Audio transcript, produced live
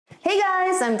Hey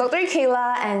guys, I'm Dr.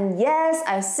 Kayla, and yes,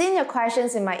 I've seen your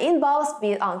questions in my inbox,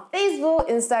 be it on Facebook,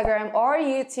 Instagram, or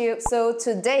YouTube. So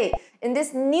today, in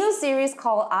this new series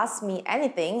called Ask Me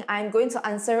Anything, I'm going to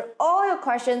answer all your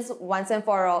questions once and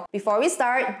for all. Before we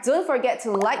start, don't forget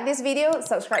to like this video,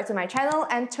 subscribe to my channel,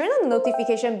 and turn on the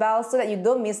notification bell so that you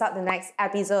don't miss out the next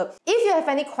episode. If you have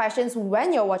any questions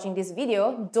when you're watching this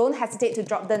video, don't hesitate to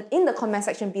drop them in the comment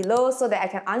section below so that I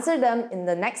can answer them in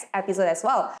the next episode as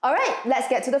well. Alright, let's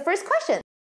get to the first question.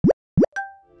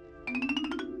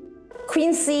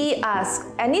 Quincy asks,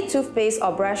 any toothpaste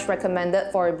or brush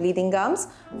recommended for bleeding gums?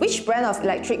 Which brand of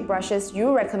electric brushes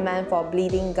you recommend for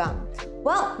bleeding gum?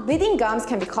 Well, bleeding gums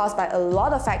can be caused by a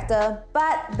lot of factors,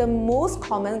 but the most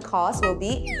common cause will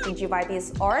be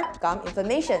gingivitis or gum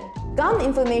inflammation. Gum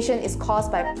inflammation is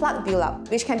caused by plaque buildup,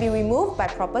 which can be removed by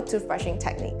proper toothbrushing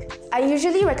technique. I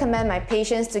usually recommend my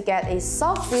patients to get a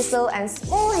soft bristle and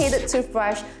small-headed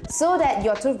toothbrush so that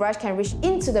your toothbrush can reach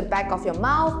into the back of your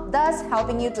mouth, thus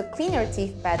helping you to clean your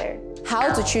teeth better.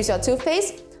 How to choose your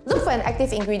toothpaste? Look for an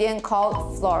active ingredient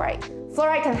called fluoride.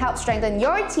 Fluoride can help strengthen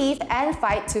your teeth and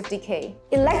fight tooth decay.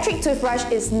 Electric toothbrush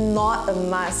is not a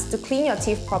must to clean your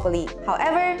teeth properly.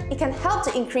 However, it can help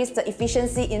to increase the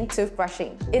efficiency in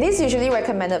toothbrushing. It is usually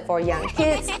recommended for young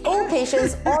kids, old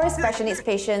patients, or special needs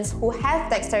patients who have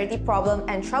dexterity problem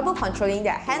and trouble controlling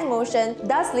their hand motion,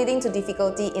 thus leading to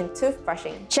difficulty in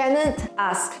toothbrushing. Janet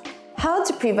asks, how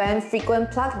to prevent frequent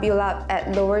plaque buildup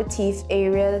at lower teeth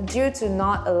area due to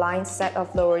not aligned set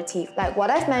of lower teeth? Like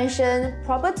what I've mentioned,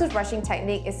 proper toothbrushing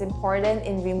technique is important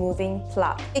in removing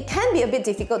plaque. It can be a bit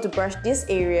difficult to brush this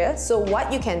area, so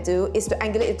what you can do is to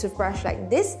angulate the toothbrush like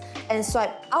this and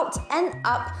swipe out and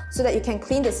up so that you can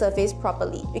clean the surface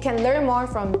properly. You can learn more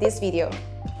from this video.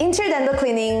 Interdental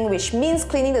cleaning, which means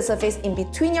cleaning the surface in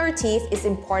between your teeth, is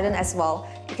important as well.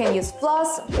 You can use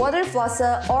floss, water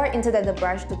flosser, or interdental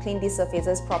brush to clean these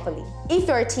surfaces properly. If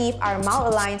your teeth are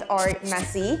malaligned or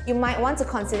messy, you might want to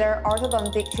consider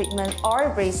orthodontic treatment or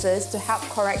braces to help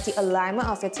correct the alignment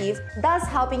of your teeth, thus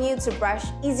helping you to brush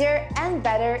easier and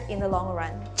better in the long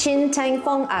run. Chin Tang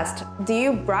Fong asked, do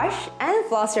you brush and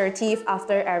floss your teeth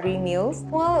after every meal?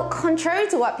 Well, contrary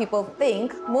to what people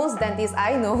think, most dentists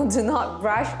I know do not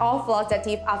brush or floss their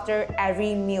teeth after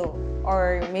every meal.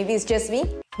 Or maybe it's just me?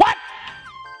 What?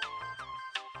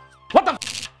 What the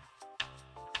f?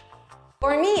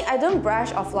 For me, I don't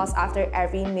brush or floss after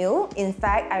every meal. In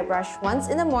fact, I brush once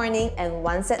in the morning and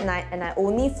once at night, and I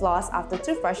only floss after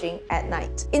toothbrushing at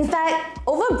night. In fact,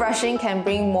 overbrushing can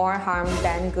bring more harm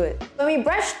than good. When we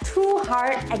brush too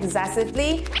hard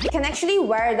excessively, it can actually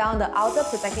wear down the outer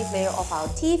protective layer of our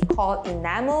teeth called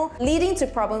enamel, leading to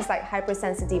problems like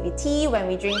hypersensitivity when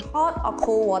we drink hot or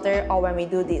cold water or when we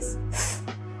do this.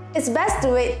 It's best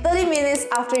to wait 30 minutes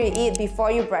after you eat before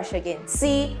you brush again.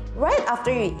 See, right after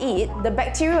you eat, the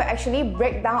bacteria will actually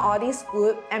break down all this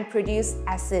food and produce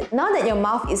acid. Now that your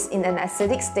mouth is in an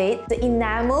acidic state, the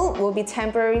enamel will be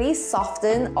temporarily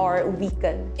softened or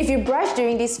weakened. If you brush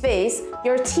during this phase,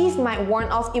 your teeth might worn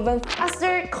off even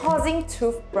faster, causing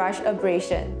toothbrush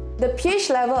abrasion. The pH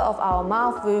level of our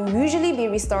mouth will usually be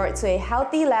restored to a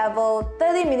healthy level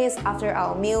 30 minutes after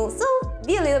our meal, so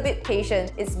be a little bit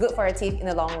patient. It's good for our teeth in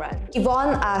the long run.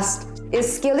 Yvonne asked,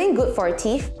 is scaling good for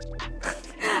teeth?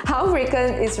 How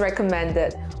frequent is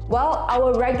recommended? Well,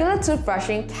 our regular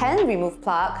toothbrushing can remove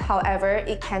plaque, however,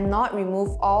 it cannot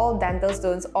remove all dental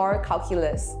stones or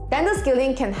calculus. Dental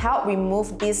scaling can help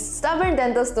remove these stubborn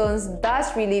dental stones,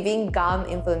 thus relieving gum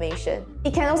inflammation.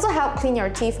 It can also help clean your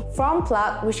teeth from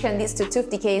plaque, which can lead to tooth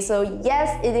decay, so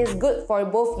yes, it is good for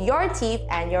both your teeth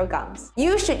and your gums.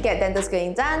 You should get dental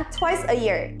scaling done twice a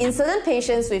year. In certain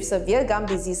patients with severe gum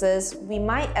diseases, we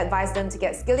might advise them to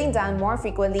get scaling done more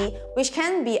frequently, which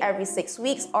can be every 6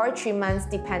 weeks or 3 months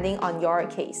depending on your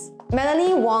case.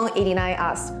 Melanie Wong 89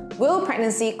 asks, will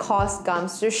pregnancy cause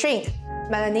gums to shrink?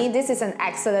 Melanie, this is an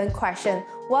excellent question.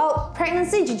 Well,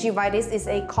 pregnancy gingivitis is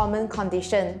a common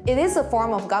condition. It is a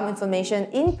form of gum inflammation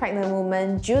in pregnant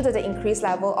women due to the increased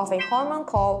level of a hormone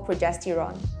called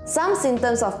progesterone. Some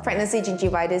symptoms of pregnancy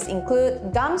gingivitis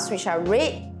include gums which are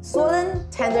red, swollen,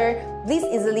 tender, bleeds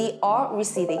easily, or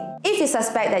receding. If you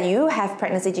suspect that you have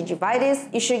pregnancy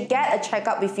gingivitis, you should get a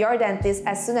checkup with your dentist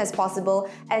as soon as possible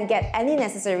and get any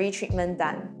necessary treatment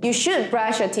done. You should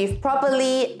brush your teeth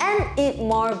properly and eat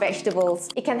more vegetables.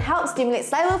 It can help stimulate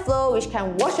saliva flow, which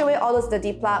can wash away all those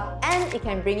dirty plaque, and it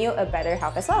can bring you a better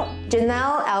health as well.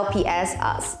 Janelle LPS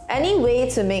asks, any way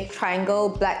to make triangle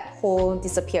black hole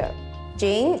disappear?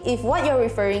 Jane, if what you're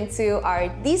referring to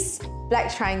are these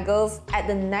black triangles at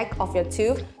the neck of your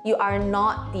tooth, you are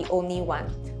not the only one.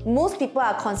 most people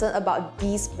are concerned about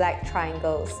these black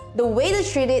triangles. The way to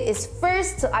treat it is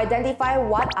first to identify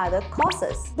what are the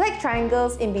causes. Black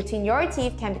triangles in between your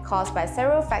teeth can be caused by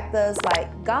several factors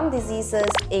like gum diseases,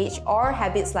 age, or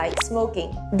habits like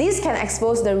smoking. These can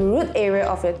expose the root area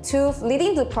of your tooth,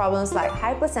 leading to problems like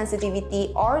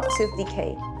hypersensitivity or tooth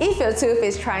decay. If your tooth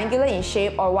is triangular in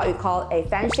shape, or what we call a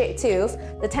fan-shaped tooth,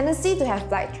 the tendency to have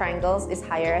black triangles is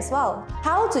higher as well.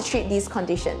 How to treat these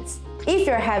conditions? If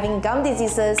you're having gum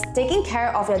diseases, taking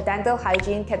care of your dental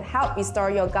hygiene can help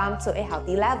restore your gum to a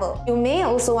healthy level. You may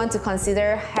also want to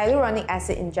consider hyaluronic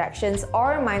acid injections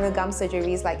or minor gum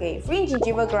surgeries like a free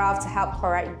gingival graft to help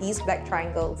correct these black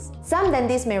triangles. Some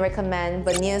dentists may recommend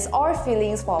veneers or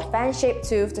fillings for a fan-shaped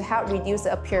tooth to help reduce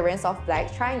the appearance of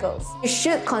black triangles. You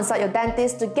should consult your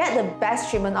dentist to get the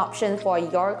best treatment option for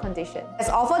your condition. That's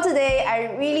all for today.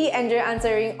 I really enjoyed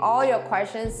answering all your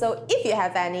questions, so if you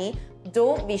have any,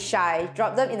 don't be shy.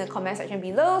 Drop them in the comment section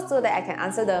below so that I can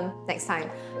answer them next time.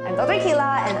 I'm Dr.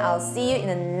 Kayla and I'll see you in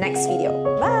the next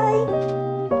video. Bye!